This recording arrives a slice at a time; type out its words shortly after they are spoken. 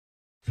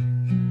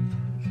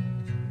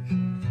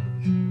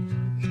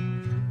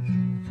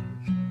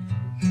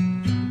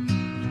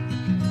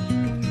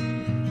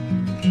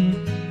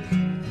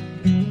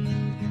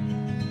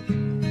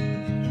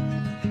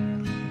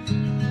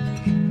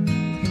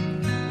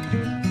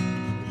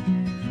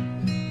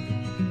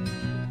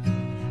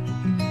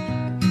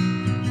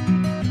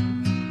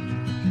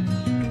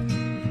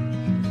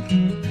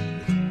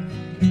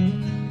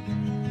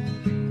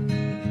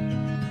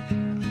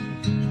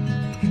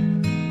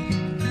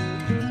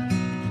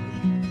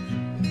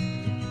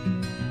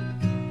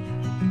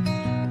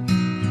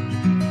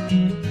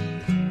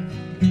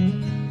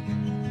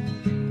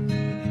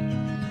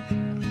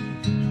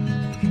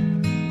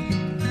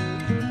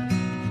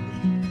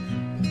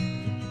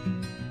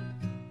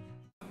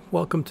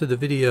Welcome to the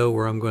video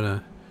where I'm going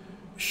to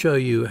show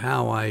you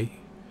how I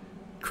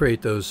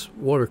create those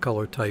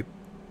watercolor type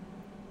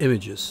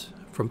images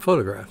from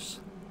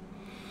photographs.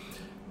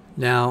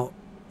 Now,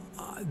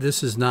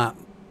 this is not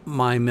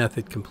my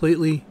method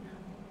completely.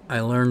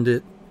 I learned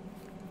it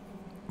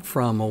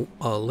from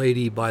a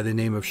lady by the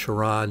name of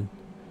Sherrod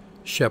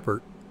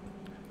Shepard.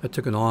 I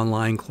took an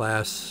online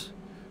class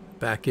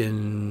back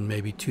in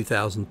maybe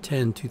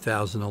 2010,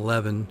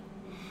 2011.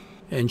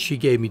 And she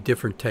gave me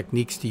different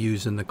techniques to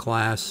use in the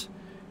class,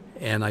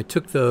 and I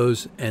took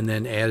those and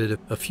then added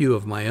a few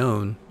of my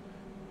own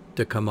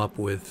to come up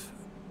with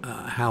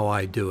how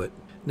I do it.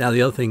 Now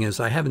the other thing is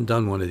I haven't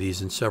done one of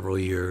these in several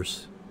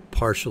years,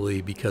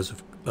 partially because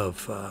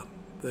of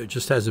there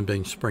just hasn't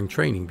been spring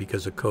training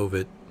because of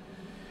COVID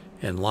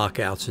and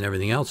lockouts and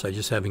everything else. I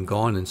just haven't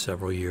gone in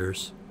several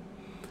years,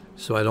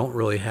 so I don't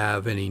really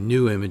have any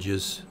new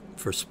images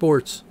for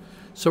sports.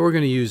 So we're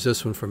going to use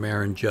this one from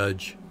Aaron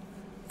Judge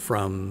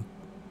from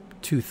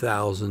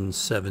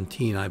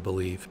 2017, I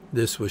believe.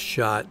 This was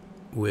shot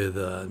with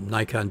a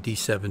Nikon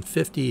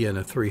D750 and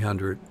a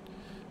 300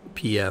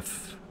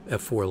 PF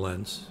f4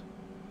 lens,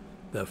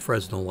 the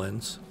Fresnel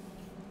lens.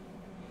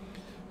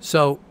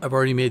 So I've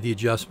already made the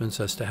adjustments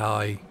as to how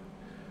I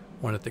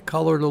wanted the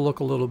color to look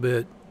a little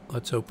bit.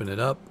 Let's open it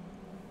up.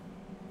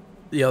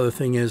 The other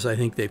thing is I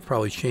think they've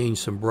probably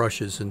changed some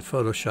brushes in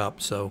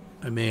Photoshop, so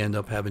I may end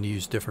up having to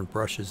use different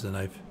brushes than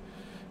I've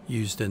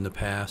used in the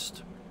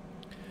past.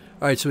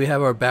 Alright, so we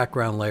have our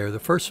background layer. The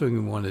first thing we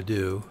want to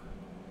do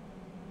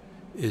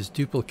is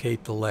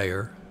duplicate the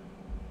layer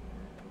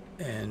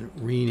and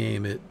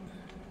rename it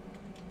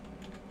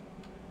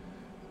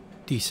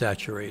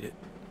Desaturated,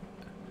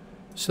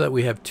 so that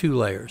we have two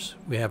layers.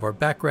 We have our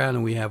background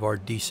and we have our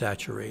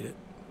desaturated.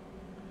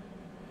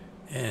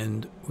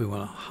 And we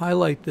want to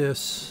highlight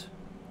this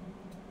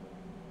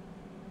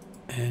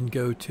and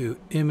go to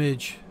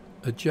Image,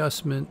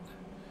 Adjustment,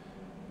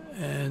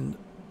 and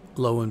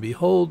lo and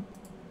behold,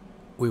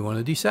 we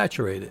want to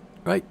desaturate it,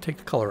 right? Take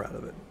the color out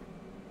of it.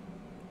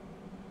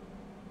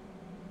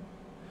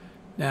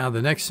 Now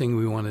the next thing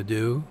we want to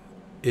do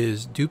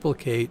is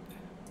duplicate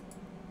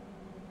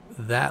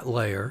that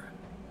layer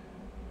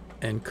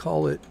and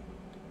call it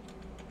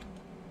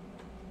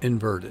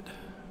inverted.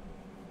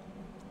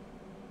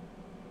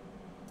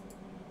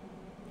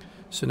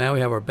 So now we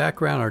have our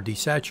background, our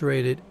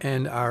desaturated,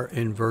 and our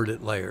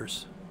inverted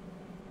layers.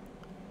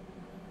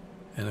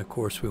 And of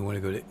course we want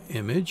to go to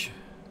Image,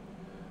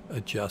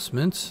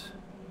 Adjustments,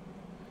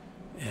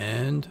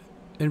 and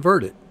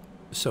invert it.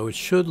 So it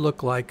should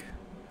look like,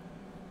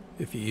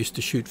 if you used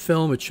to shoot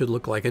film, it should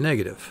look like a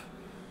negative.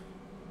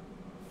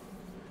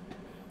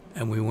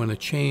 And we want to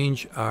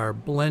change our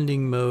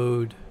blending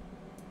mode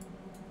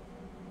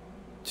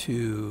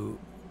to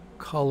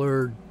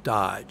color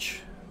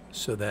dodge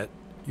so that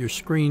your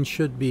screen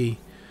should be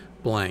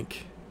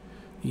blank.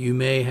 You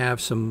may have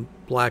some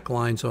black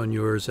lines on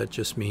yours. That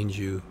just means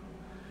your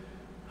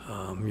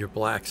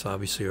blacks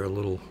obviously are a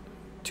little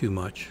too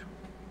much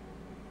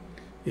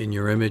in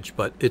your image,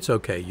 but it's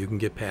okay. You can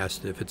get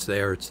past it. If it's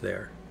there, it's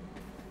there.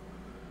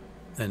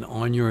 And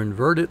on your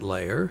inverted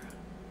layer,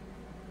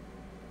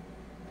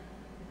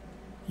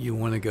 you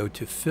want to go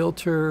to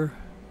Filter,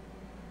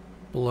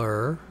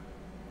 Blur,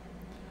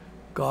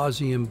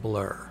 Gaussian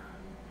Blur.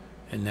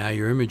 And now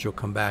your image will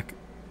come back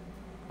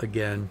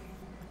again.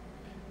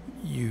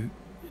 You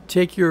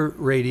take your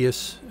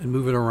radius and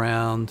move it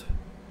around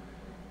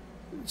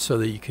so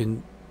that you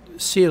can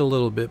see it a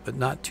little bit, but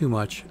not too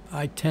much.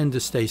 I tend to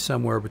stay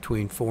somewhere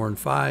between 4 and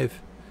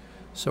 5,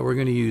 so we're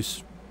going to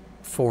use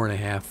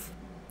 4.5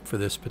 for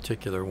this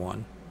particular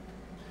one.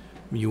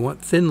 You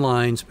want thin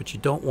lines, but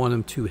you don't want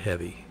them too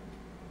heavy.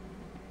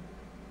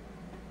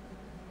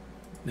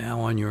 Now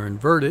on your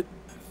inverted,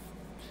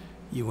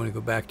 you want to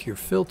go back to your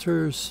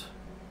filters,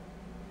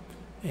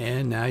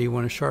 and now you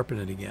want to sharpen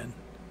it again.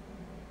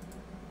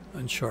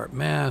 Unsharp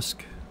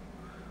mask.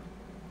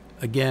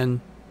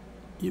 Again,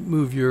 you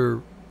move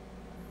your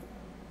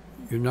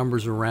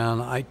numbers around.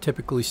 I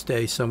typically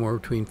stay somewhere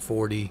between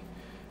 40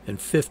 and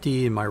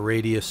 50, and my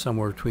radius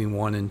somewhere between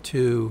 1 and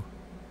 2.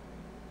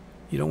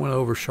 You don't want to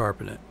over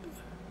sharpen it.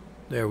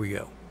 There we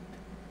go.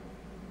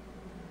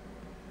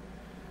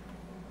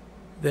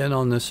 Then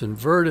on this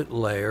inverted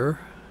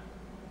layer,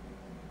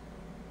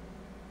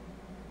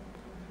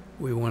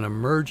 we want to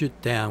merge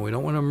it down. We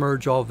don't want to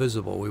merge all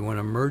visible. We want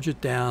to merge it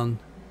down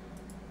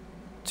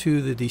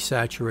to the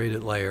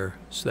desaturated layer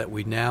so that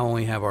we now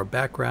only have our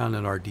background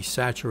and our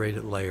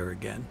desaturated layer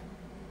again.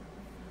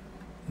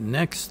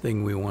 Next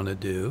thing we want to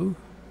do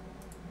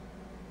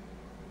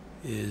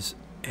is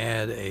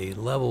add a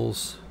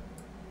levels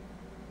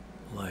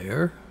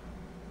layer,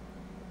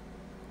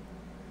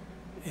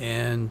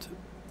 and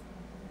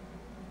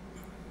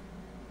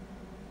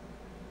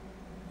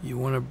you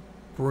want to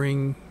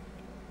bring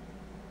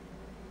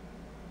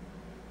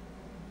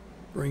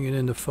it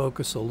into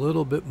focus a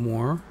little bit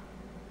more.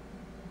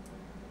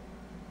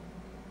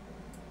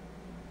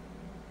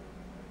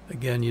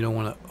 Again, you don't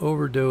want to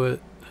overdo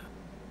it.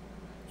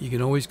 You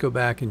can always go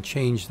back and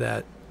change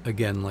that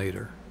again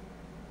later.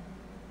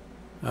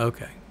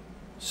 Okay,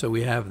 so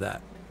we have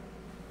that.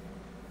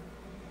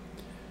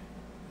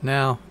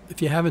 Now,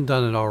 if you haven't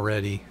done it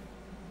already,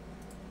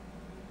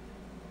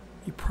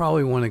 you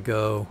probably want to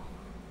go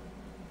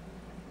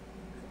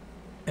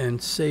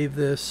and save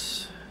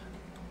this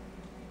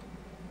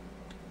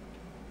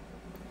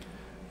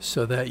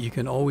so that you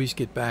can always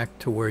get back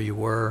to where you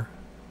were.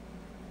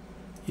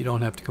 You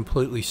don't have to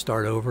completely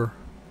start over,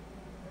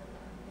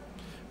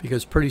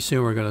 because pretty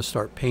soon we're going to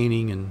start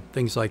painting and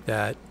things like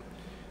that.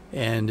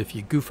 And if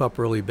you goof up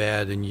really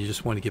bad and you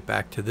just want to get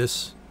back to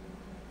this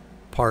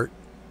part,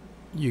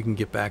 you can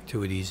get back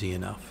to it easy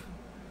enough.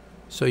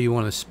 So you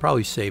want to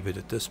probably save it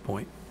at this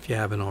point if you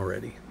haven't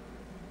already.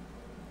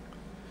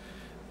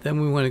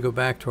 Then we want to go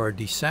back to our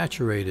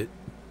desaturated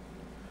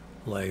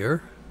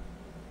layer.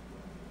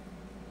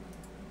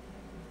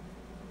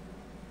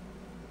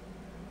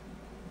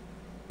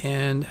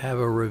 And have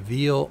a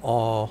reveal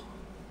all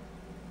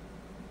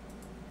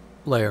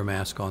layer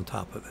mask on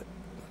top of it.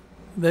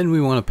 Then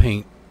we want to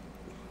paint.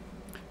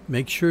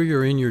 Make sure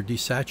you're in your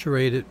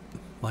desaturated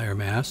layer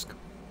mask.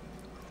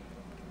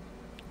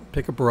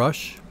 Pick a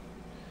brush.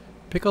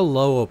 Pick a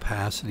low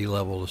opacity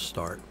level to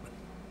start.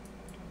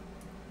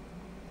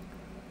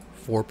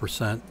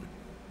 4%.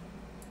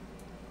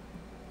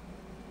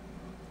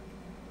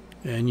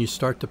 And you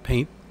start to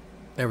paint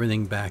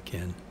everything back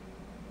in.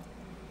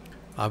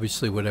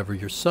 Obviously, whatever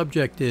your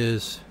subject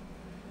is,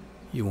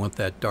 you want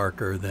that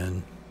darker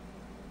than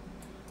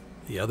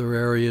the other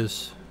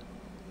areas.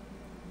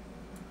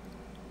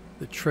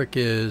 The trick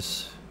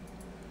is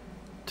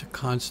to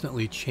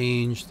constantly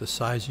change the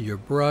size of your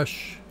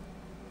brush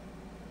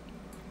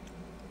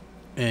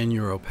and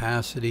your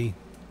opacity.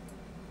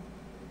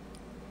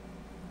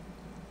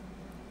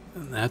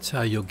 And that's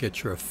how you'll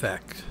get your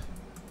effect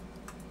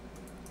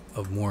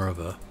of more of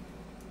a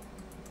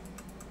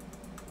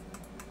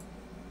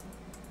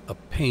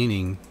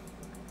painting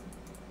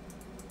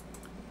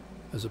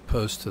as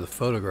opposed to the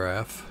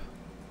photograph,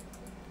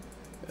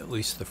 at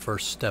least the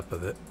first step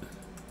of it.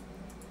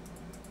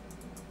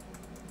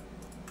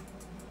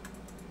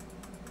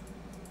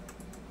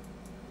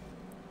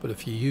 But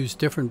if you use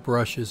different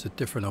brushes at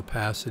different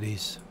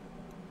opacities,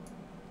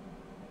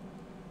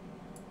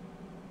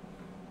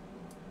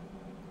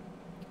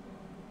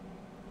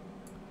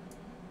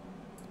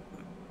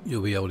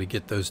 you'll be able to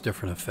get those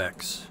different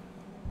effects.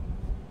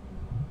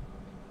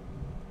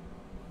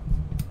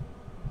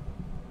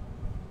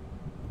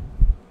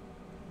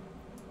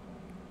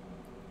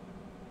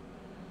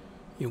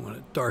 You want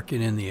to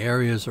darken in the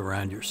areas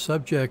around your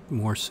subject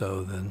more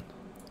so than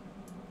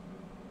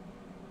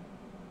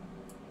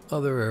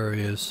other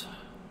areas.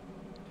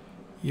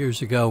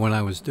 Years ago when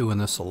I was doing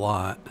this a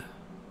lot,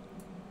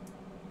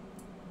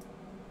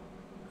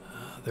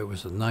 there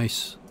was a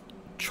nice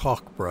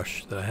chalk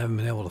brush that I haven't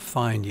been able to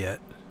find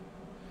yet.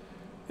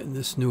 In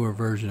this newer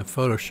version of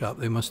Photoshop,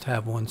 they must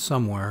have one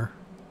somewhere.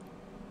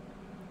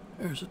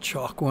 There's a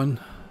chalk one.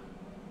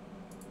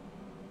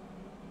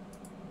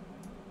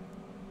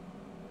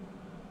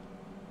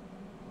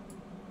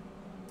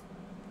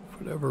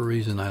 For whatever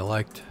reason, I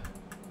liked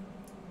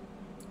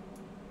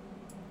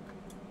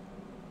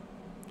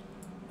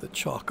the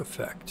chalk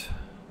effect.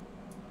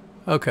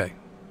 Okay,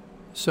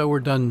 so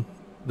we're done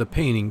the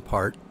painting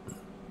part.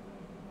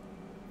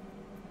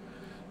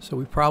 So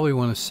we probably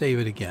want to save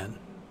it again.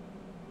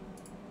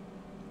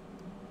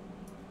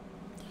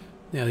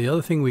 Now the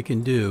other thing we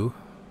can do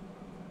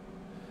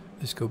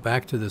is go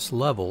back to this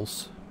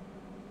levels,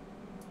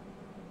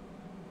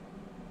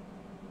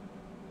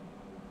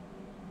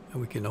 and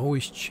we can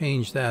always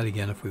change that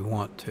again if we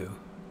want to.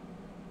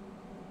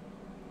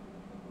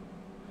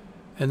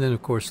 And then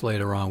of course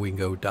later on we can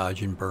go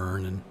dodge and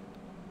burn and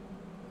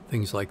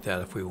things like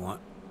that if we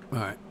want.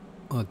 Alright,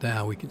 well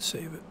now we can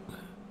save it.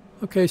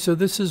 Okay, so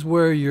this is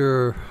where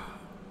your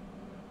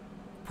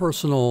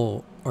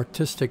personal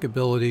artistic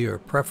ability or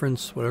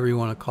preference, whatever you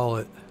want to call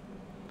it,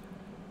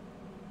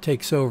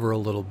 takes over a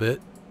little bit.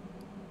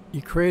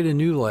 You create a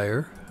new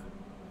layer,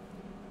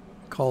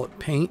 call it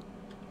paint.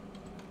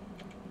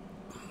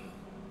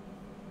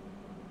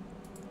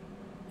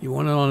 You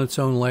want it on its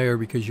own layer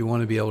because you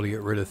want to be able to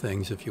get rid of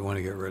things if you want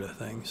to get rid of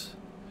things.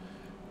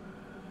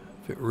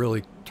 If it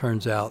really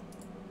turns out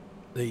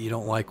that you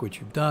don't like what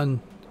you've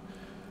done,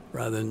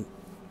 rather than,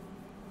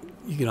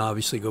 you can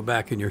obviously go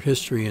back in your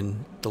history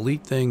and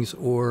delete things,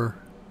 or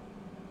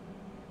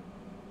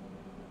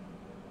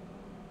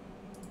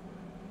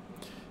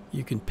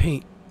you can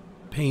paint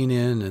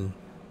in and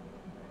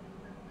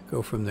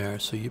go from there.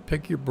 So you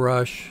pick your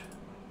brush,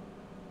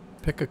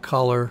 pick a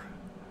color,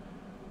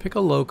 pick a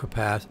low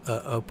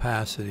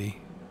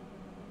opacity,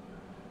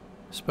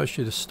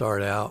 especially to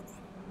start out.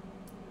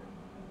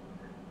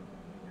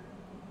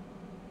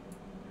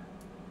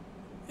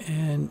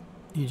 And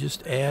you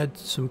just add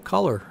some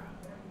color.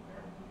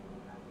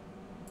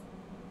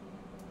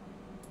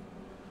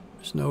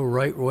 There's no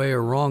right way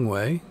or wrong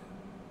way.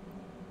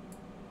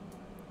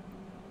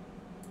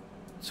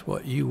 It's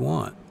what you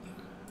want.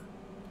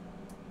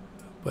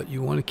 But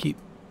you want to keep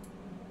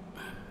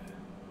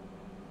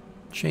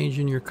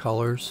changing your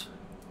colors.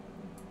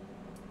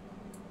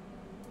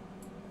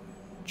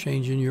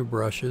 changing your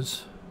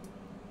brushes.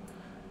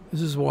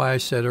 This is why I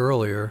said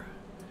earlier,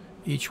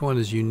 each one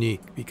is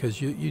unique, because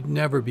you'd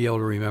never be able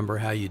to remember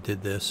how you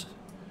did this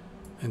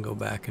and go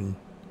back and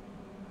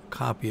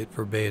copy it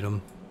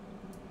verbatim.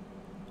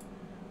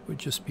 It would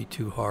just be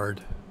too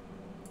hard.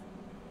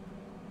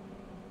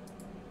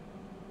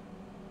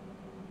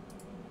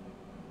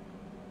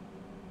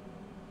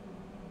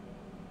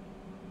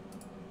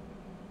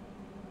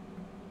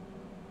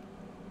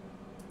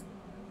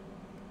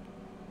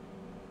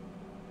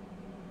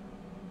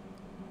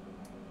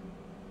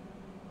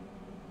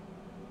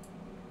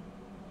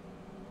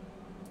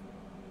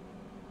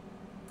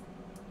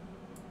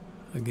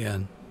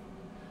 Again,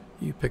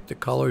 you pick the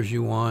colors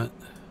you want,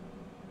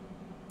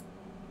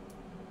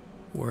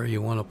 where you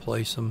want to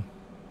place them.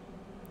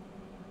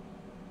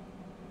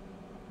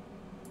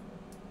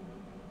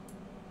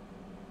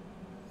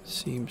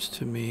 Seems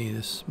to me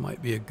this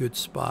might be a good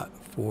spot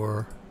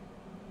for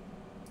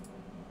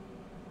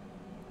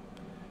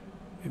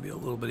maybe a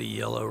little bit of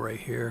yellow right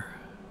here.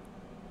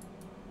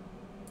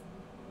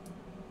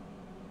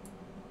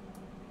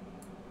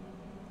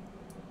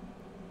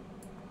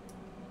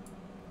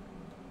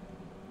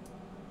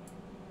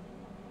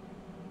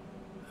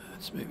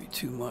 That's maybe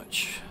too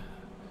much.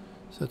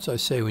 So that's why I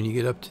say when you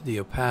get up to the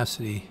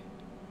opacity,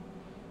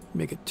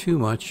 make it too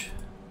much.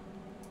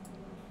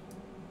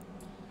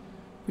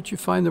 But you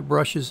find the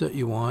brushes that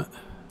you want.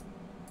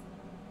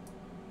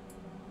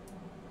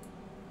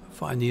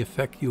 Find the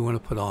effect you want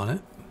to put on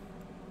it.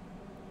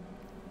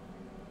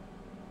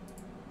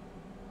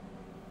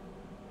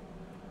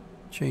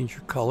 Change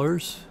your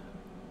colors.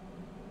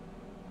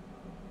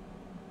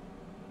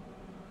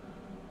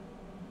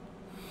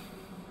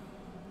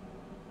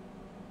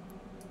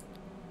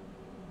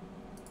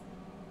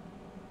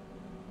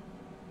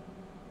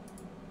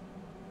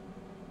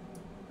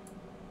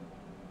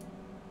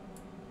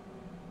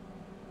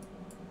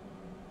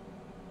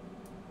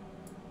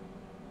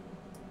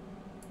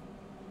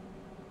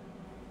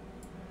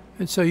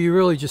 And so you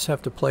really just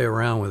have to play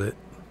around with it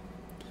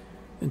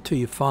until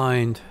you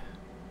find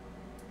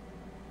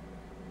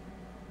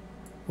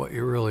what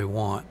you really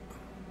want.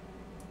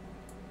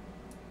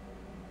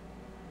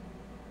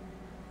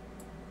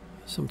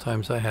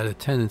 Sometimes I had a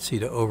tendency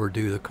to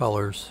overdo the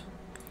colors.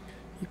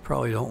 You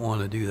probably don't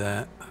want to do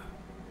that.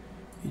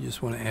 You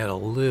just want to add a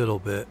little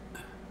bit.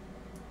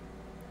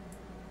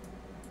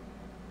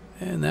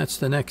 And that's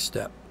the next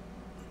step.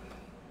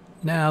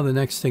 Now the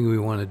next thing we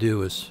want to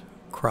do is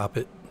crop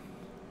it.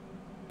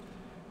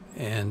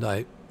 And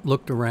I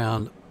looked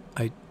around.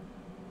 I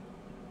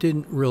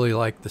didn't really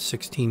like the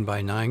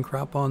 16:9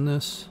 crop on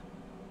this.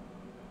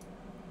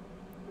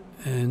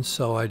 And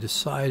so I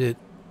decided,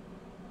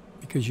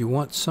 because you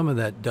want some of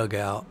that dug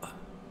out,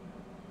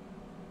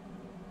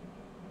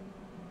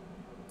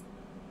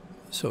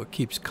 so it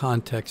keeps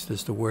context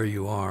as to where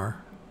you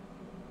are.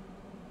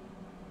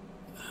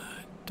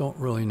 I don't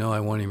really know.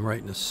 I want him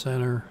right in the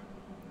center.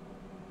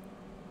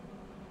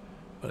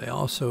 But I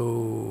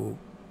also...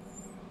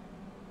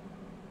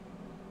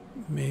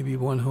 maybe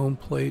one home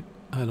plate,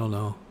 I don't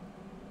know.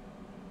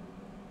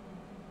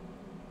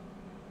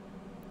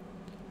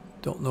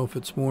 Don't know if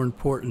it's more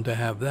important to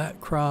have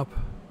that crop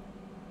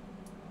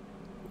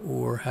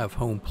or have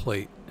home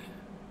plate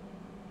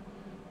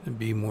and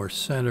be more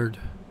centered.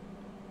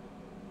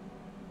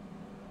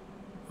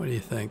 What do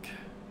you think?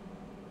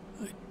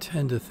 I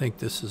tend to think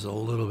this is a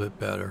little bit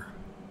better.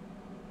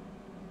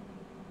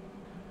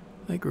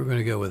 I think we're going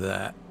to go with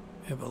that.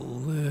 Have a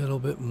little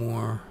bit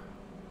more.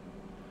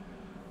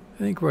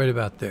 I think right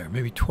about there,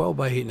 maybe 12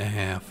 by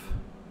 8.5.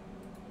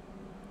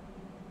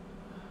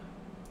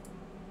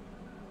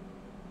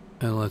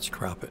 And let's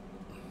crop it.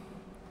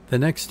 The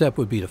next step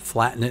would be to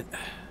flatten it.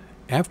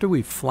 After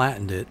we've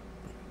flattened it,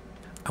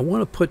 I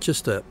want to put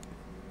just a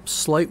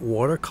slight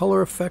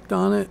watercolor effect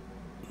on it.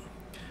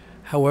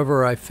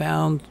 However, I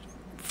found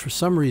for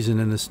some reason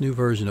in this new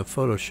version of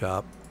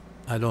Photoshop,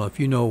 I don't know if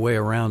you know a way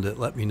around it,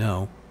 let me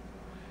know.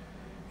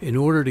 In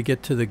order to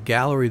get to the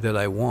gallery that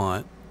I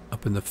want,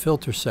 up in the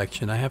filter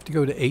section, I have to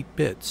go to 8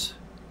 bits.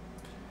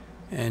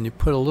 And you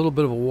put a little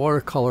bit of a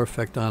watercolor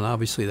effect on.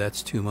 Obviously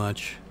that's too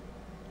much.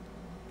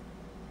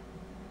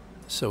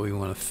 So we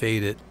want to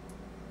fade it.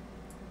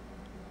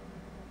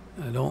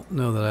 I don't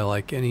know that I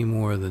like any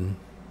more than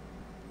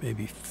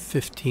maybe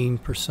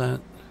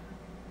 15%.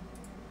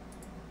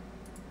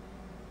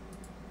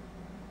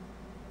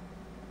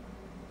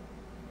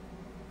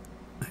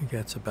 I think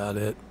that's about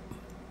it.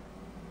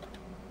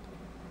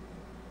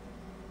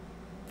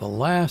 The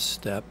last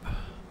step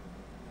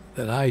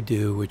that I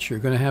do, which you're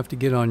going to have to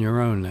get on your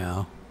own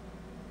now,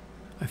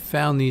 I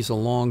found these a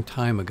long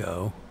time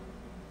ago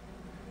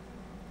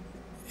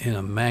in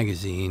a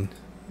magazine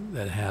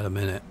that had them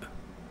in it.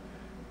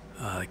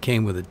 It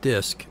came with a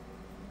disc,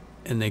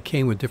 and they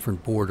came with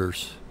different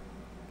borders.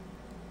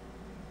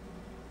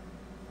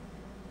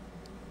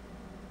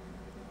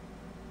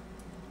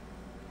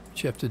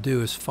 What you have to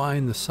do is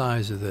find the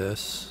size of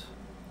this.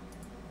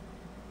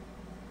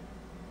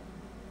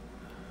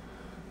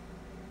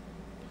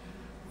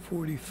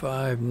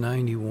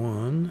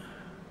 .4591.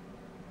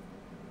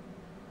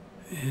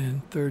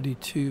 and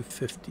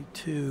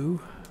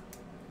 3252.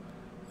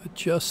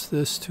 Adjust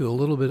this to a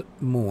little bit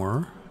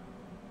more.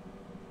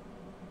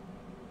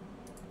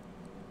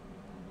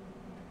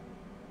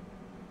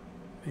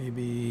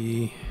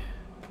 Maybe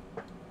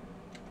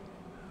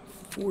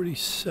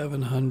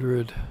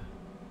 4700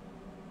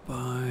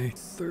 by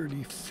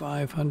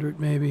 3500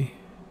 maybe.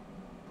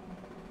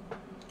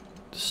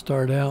 To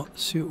start out,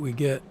 see what we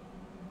get.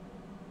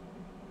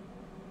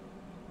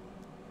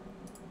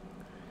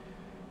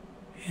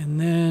 And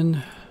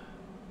then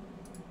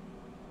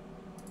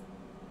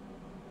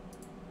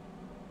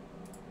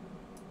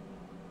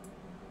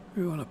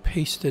we want to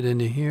paste it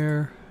into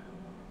here,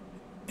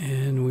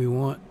 and we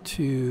want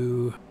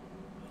to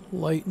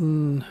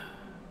lighten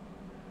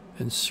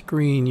and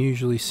screen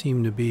usually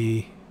seem to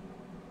be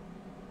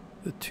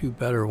the two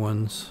better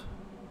ones.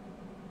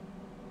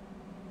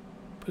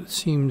 But it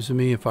seems to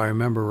me, if I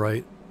remember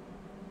right,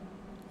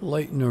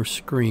 lighten or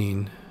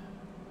screen.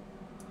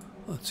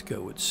 Let's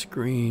go with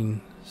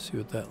screen, see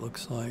what that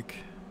looks like.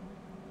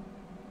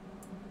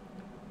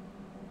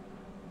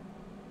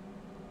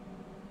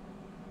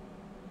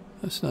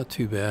 That's not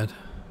too bad.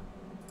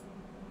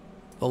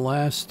 The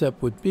last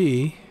step would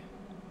be,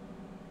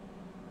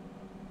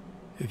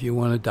 if you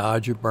want to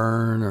dodge or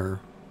burn or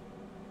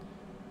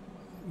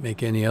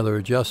make any other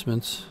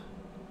adjustments,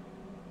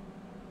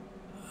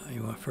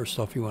 first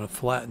off you want to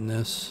flatten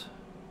this,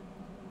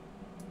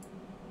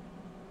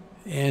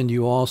 and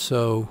you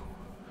also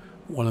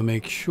want to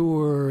make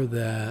sure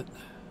that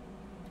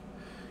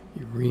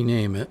you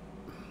rename it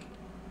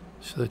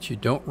so that you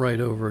don't write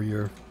over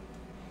your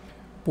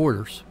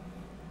borders,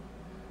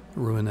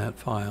 ruin that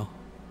file.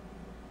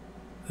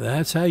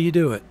 That's how you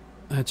do it.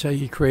 That's how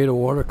you create a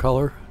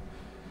watercolor.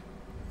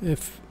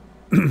 If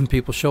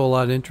people show a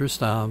lot of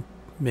interest,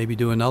 maybe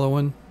do another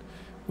one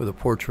with a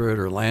portrait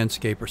or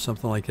landscape or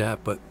something like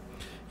that. But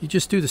you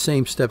just do the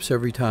same steps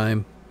every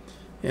time.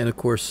 And of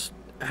course,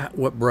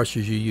 what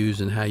brushes you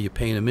use and how you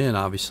paint them in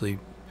obviously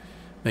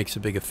makes a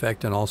big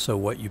effect, and also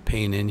what you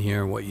paint in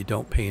here and what you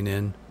don't paint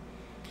in.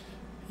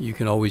 You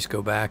can always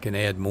go back and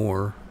add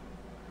more.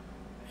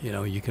 You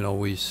know, you can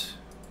always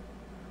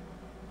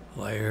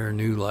layer,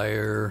 new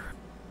layer.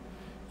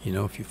 You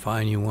know, if you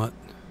find you want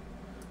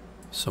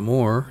some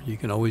more, you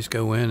can always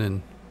go in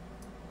and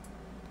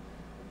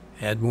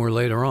add more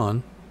later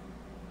on.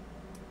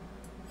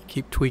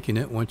 Keep tweaking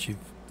it once you've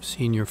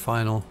seen your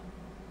final.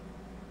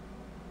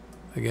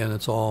 Again,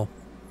 it's all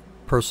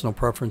personal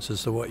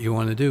preferences to what you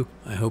want to do.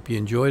 I hope you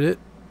enjoyed it,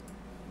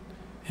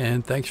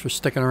 and thanks for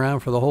sticking around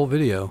for the whole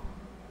video.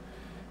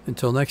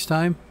 Until next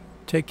time,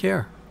 take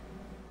care.